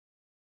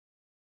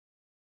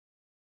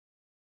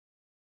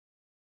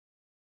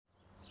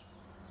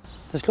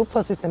Das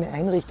Schlupfhaus ist eine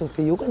Einrichtung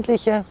für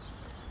Jugendliche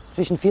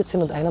zwischen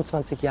 14 und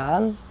 21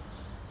 Jahren,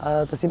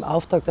 das im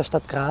Auftrag der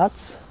Stadt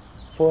Graz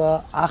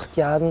vor 8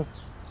 Jahren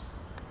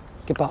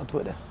gebaut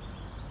wurde.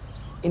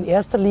 In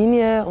erster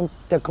Linie und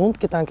der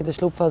Grundgedanke des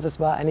Schlupfhauses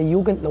war, eine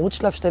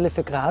Jugendnotschlafstelle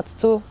für Graz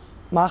zu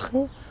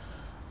machen.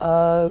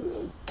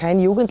 Kein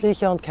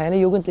Jugendlicher und keine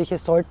Jugendliche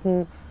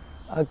sollten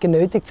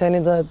genötigt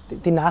sein,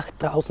 die Nacht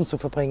draußen zu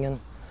verbringen.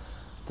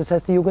 Das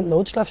heißt, die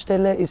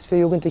Jugendnotschlafstelle ist für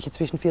Jugendliche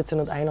zwischen 14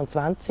 und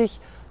 21.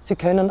 Sie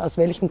können aus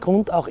welchem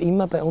Grund auch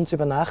immer bei uns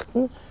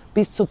übernachten,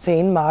 bis zu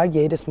 10 Mal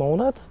jedes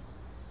Monat.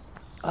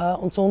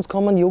 Und zu uns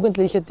kommen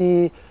Jugendliche,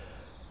 die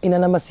in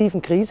einer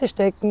massiven Krise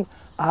stecken,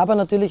 aber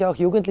natürlich auch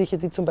Jugendliche,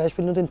 die zum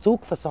Beispiel nur den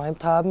Zug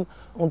versäumt haben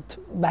und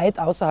weit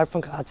außerhalb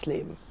von Graz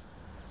leben.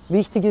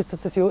 Wichtig ist,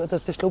 dass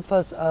das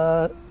Schlupfhaus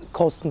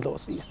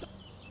kostenlos ist.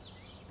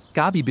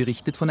 Gabi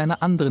berichtet von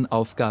einer anderen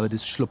Aufgabe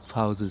des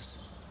Schlupfhauses,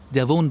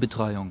 der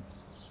Wohnbetreuung.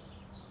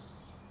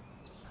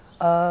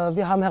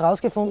 Wir haben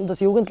herausgefunden,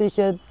 dass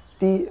Jugendliche,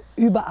 die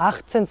über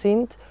 18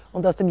 sind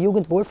und aus dem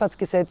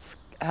Jugendwohlfahrtsgesetz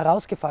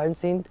herausgefallen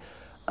sind,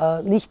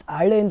 nicht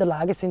alle in der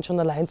Lage sind, schon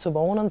allein zu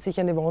wohnen, sich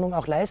eine Wohnung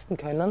auch leisten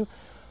können.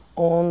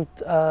 Und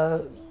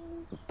da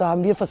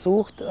haben wir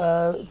versucht,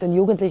 den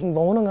Jugendlichen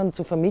Wohnungen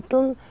zu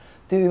vermitteln,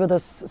 die über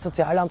das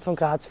Sozialamt von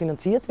Graz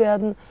finanziert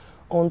werden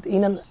und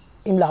ihnen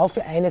im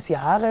Laufe eines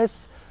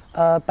Jahres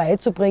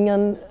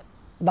beizubringen,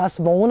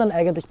 was Wohnen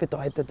eigentlich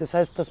bedeutet. Das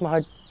heißt, dass man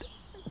halt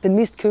den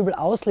Mistkübel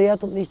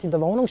ausleert und nicht in der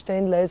Wohnung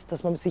stehen lässt,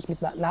 dass man sich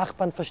mit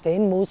Nachbarn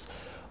verstehen muss,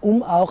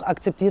 um auch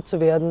akzeptiert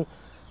zu werden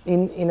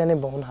in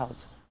einem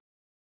Wohnhaus.